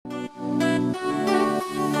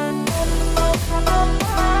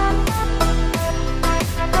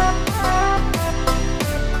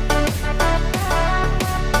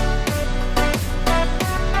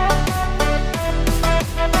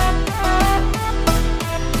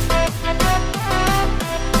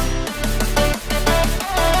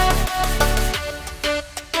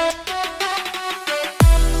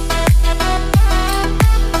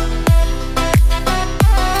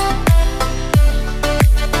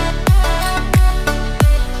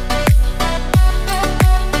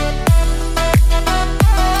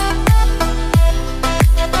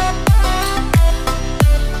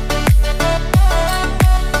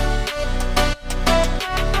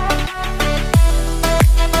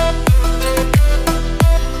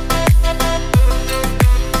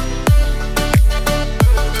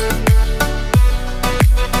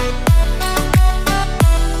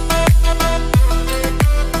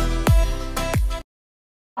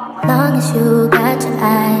Long as you got your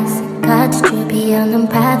eyes, got your drippy on them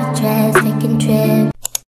private jets, taking trips.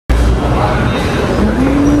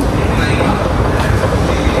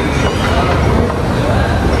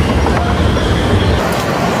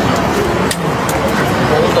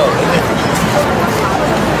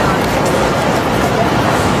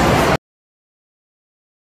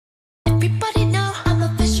 Everybody know I'm a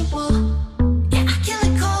visual. Yeah, I kill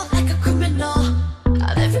it cold like a criminal.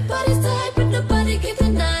 I'm everybody's type, but nobody can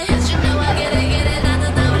deny. Cause you know I get it, I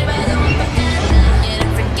don't know anybody don't want to get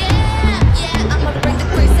it, forget. Yeah, I'ma break the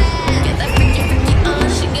crazy. Get that freaky on,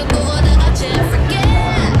 she can go on and I can't forget.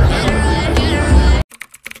 Get it right, get it right.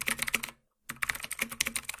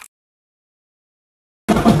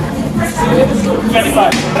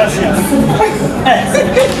 25, gracias.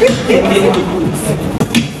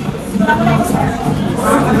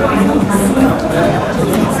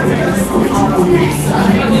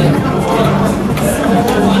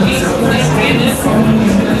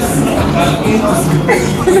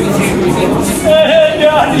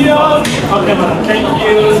 Okay, thank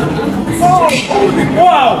you. Oh,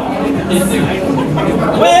 wow!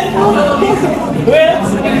 When?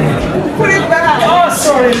 Put it back. Oh,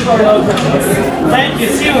 sorry. Thank you.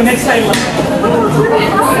 See you next time.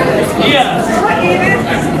 Yeah.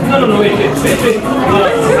 No, wait.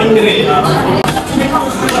 Hungry.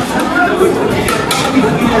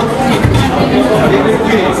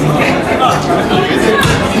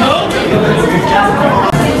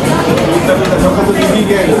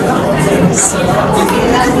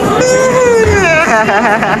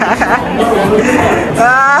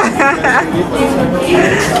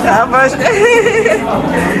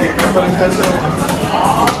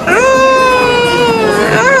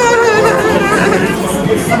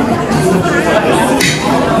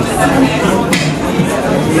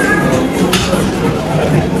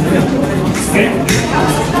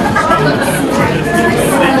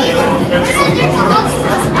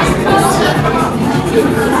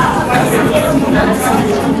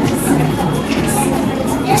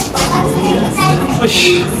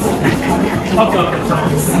 Okay.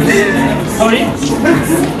 Sorry?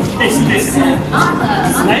 Taste.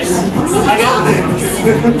 Nice?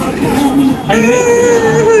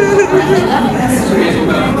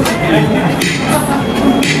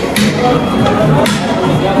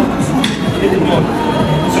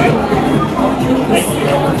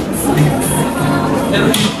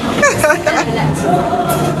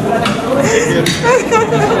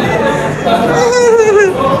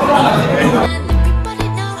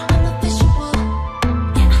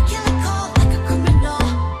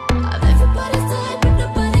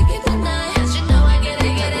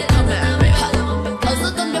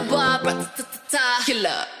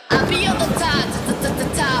 I'll be on the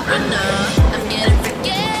top, winner. I'm getting freaky,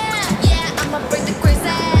 yeah, I'ma break the crazy.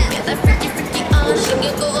 Get that freaky on, she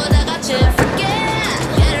can go on that 같이 forget.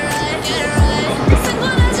 Get it right.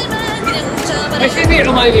 상관하지만 그냥 뭉쳐버려. Actually,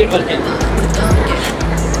 no, my way.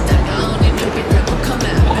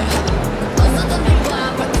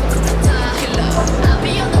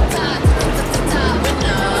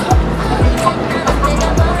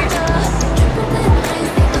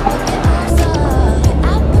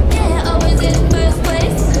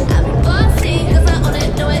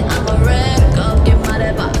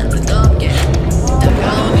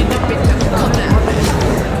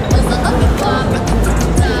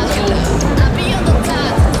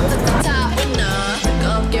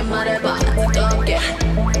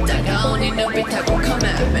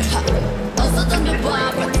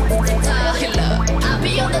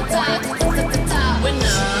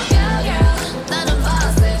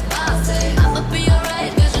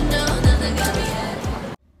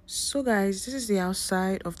 So guys, this is the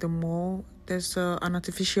outside of the mall. There's an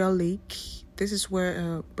artificial lake. This is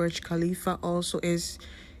where Burj Khalifa also is.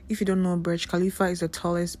 If you don't know, Burj Khalifa is the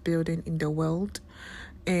tallest building in the world,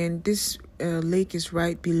 and this lake is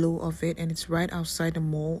right below of it, and it's right outside the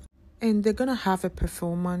mall. And they're gonna have a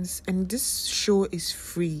performance, and this show is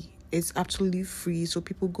free. It's absolutely free, so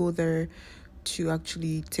people go there to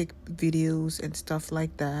actually take videos and stuff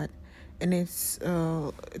like that. And it's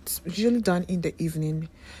usually done in the evening.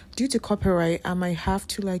 Due to copyright, I might have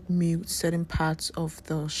to like mute certain parts of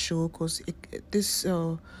the show because this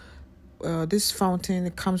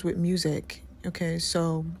fountain comes with music. Okay,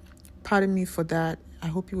 so pardon me for that. I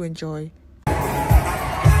hope you enjoy.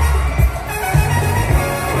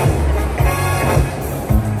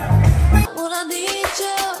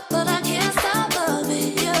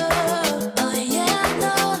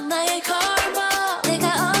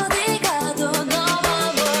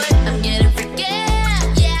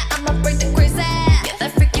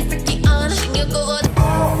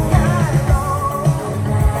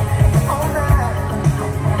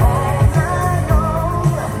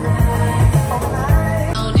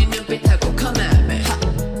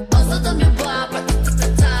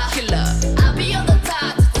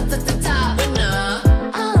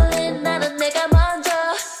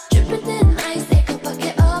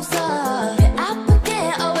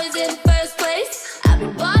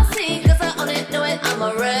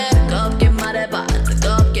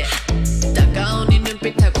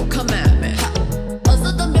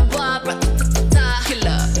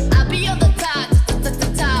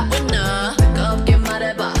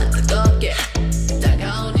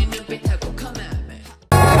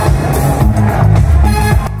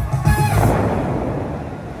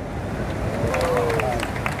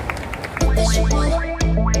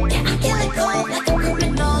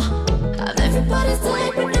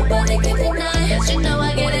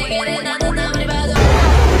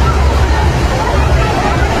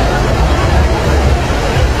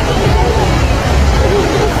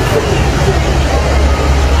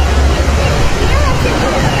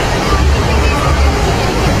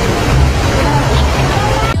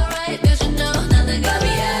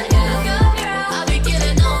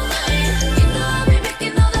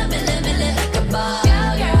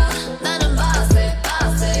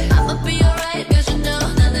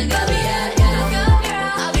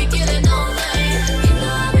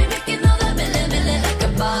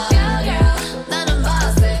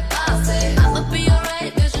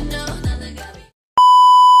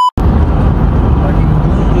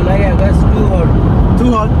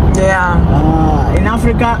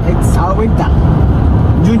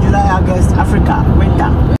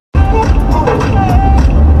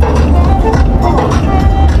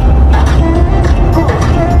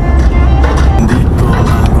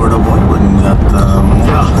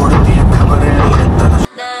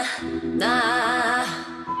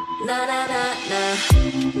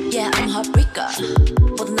 Yeah, I'm heartbreaker.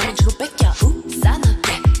 모든 나를 주고 뺏겨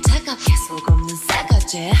싸납게 차갑게 속 없는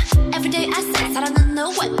싸가지. Everyday I say 사랑은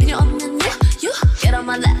no way 필요 없는 you get on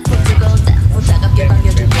my lap put you go down 차갑게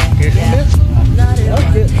반겨줄게. Yeah, 너를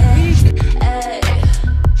원해. Ay,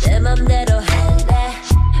 내 맘대로 해래.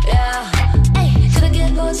 Yeah, ay, 그렇게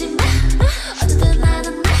보지 마. 어쨌든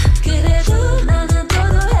나는 나. 그래도 나는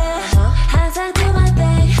도도해. 항상 do my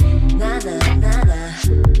thing. 나나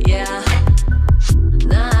yeah.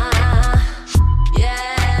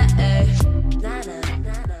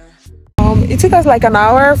 It took us like an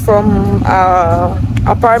hour from our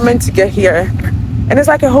apartment to get here, and it's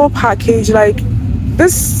like a whole package. Like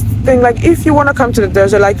this thing, like if you want to come to the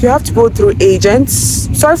desert, like you have to go through agents.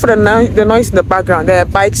 Sorry for the noise in the background. There are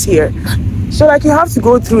bikes here, so like you have to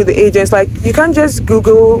go through the agents. Like you can't just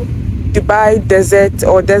Google Dubai desert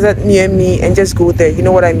or desert near me and just go there. You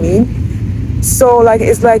know what I mean? So like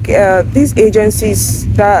it's like these agencies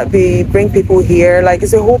that they bring people here. Like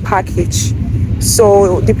it's a whole package.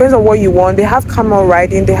 So it depends on what you want. They have camel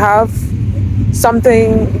riding, they have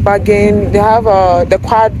something bargain, they have the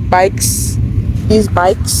quad bikes, these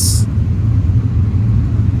bikes,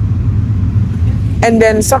 and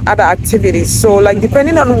then some other activities. So like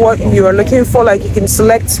depending on what you're looking for, like you can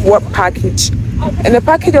select what package. And the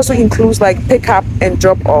package also includes like pick up and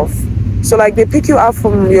drop off. So like they pick you up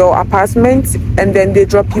from your apartment and then they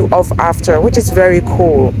drop you off after, which is very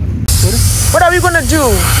cool. What are we gonna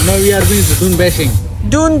do? Now we are doing dune bashing.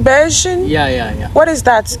 Dune bashing? Yeah. What is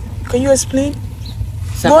that? Can you explain?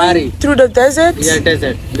 Safari. Going through the desert? Yeah,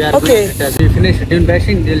 desert. We are okay. Going to desert. We finish dune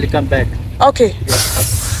bashing, we'll come back. Okay. Yeah.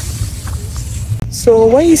 So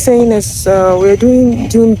what he's saying is we're doing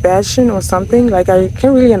dune bashing or something. Like I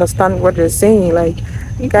can't really understand what they're saying. Like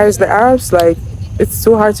guys, the Arabs, like it's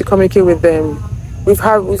so hard to communicate with them. We've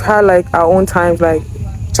had like our own times, like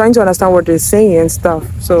trying to understand what they're saying and stuff.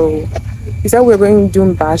 So he said we're going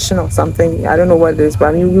dune bashing or something. I don't know what it is, but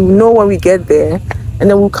I mean, we'll know when we get there, and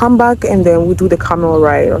then we'll come back and then we'll do the camel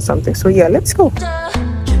ride or something. So yeah, let's go.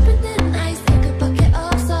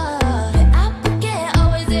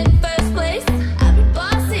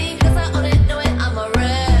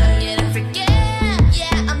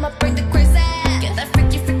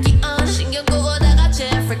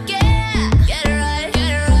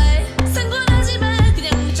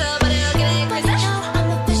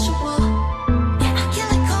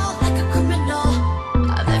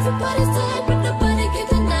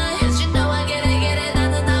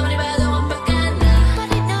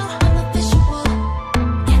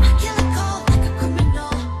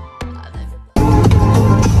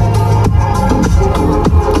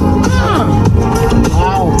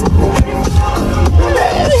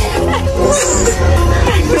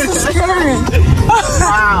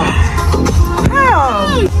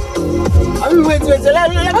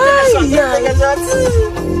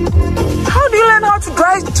 How do you learn how to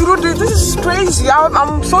drive through this? This is crazy.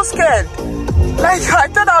 I'm so scared. Like I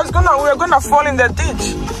thought we were gonna fall in the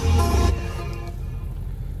ditch.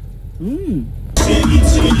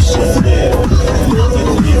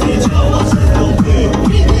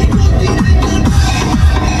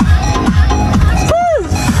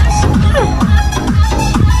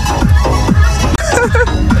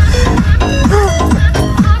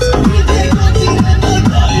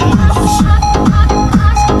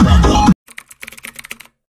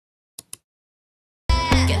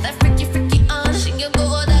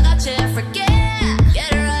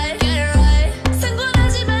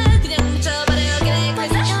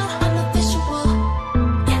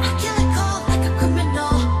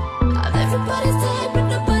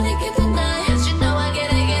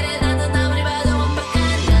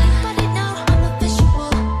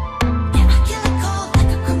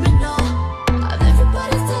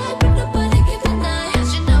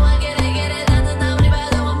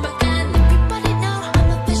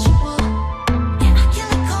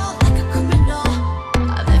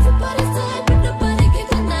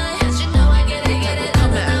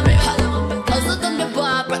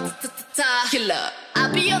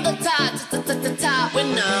 I'll be on the top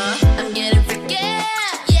winner. I'm getting freaky. Yeah,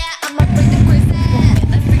 I'm a freaking crazy. Get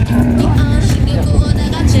that freaky on. She can go on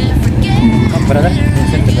that got freaky. Brother,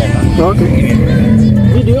 okay.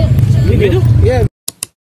 Video? Yeah.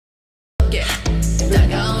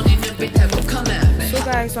 So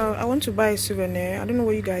guys, I want to buy a souvenir. I don't know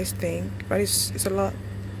what you guys think, but it's a lot.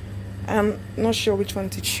 I'm not sure which one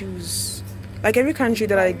to choose. Like every country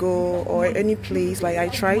that I go or any place, like I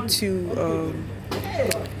try to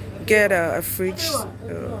get a fridge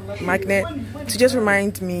magnet to just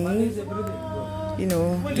remind me, you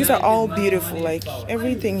know, these are all beautiful. Like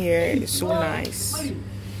everything here is so nice.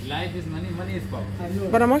 Life is money, money is power.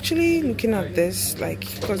 But I'm actually looking at this, like,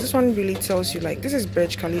 because this one really tells you, like, this is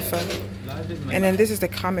Burj Khalifa, and then this is the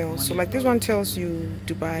camel. So, like, this one tells you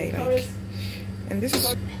Dubai, like, and this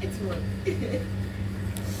is.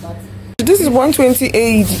 This is 120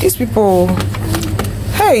 AED. These people,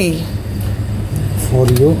 hey. For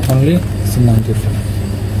you only it's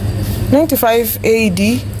 95. 95 AED.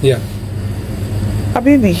 Yeah.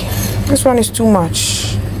 Habibi, this one is too much.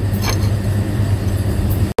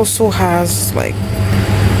 Also has like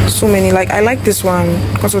so many, like I like this one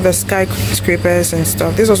because of the skyscrapers and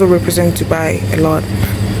stuff. This also represents Dubai a lot,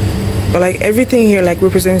 but like everything here like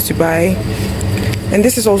represents Dubai. And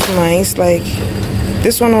this is also nice, like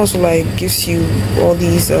this one also like gives you all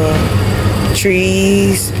these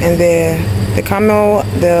trees and the camel,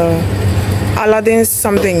 the Aladdin's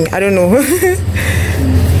something, I don't know.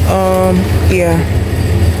 Yeah,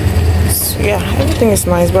 so, yeah, everything is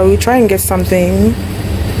nice, but we try and get something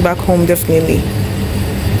back home definitely.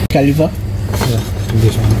 Khalifa? Yeah,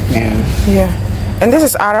 this one. Yeah, and this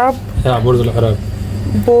is Arab. Yeah, Burj Al Arab.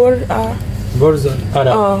 Burj Arab.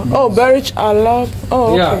 oh, Burj Arab.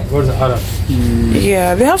 Oh, okay. Yeah, Burj Arab.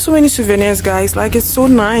 Yeah, they have so many souvenirs, guys. Like, it's so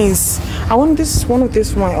nice. I want one of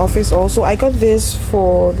this for my office also. I got this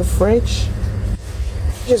for the fridge,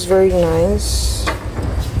 which is very nice.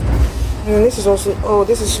 And this is also, oh,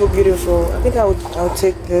 this is so beautiful. I think I'll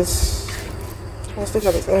take this. Let's look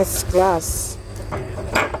at it. And it's glass.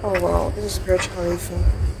 Oh wow, this is Burj Khalifa.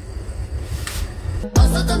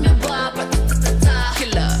 Also,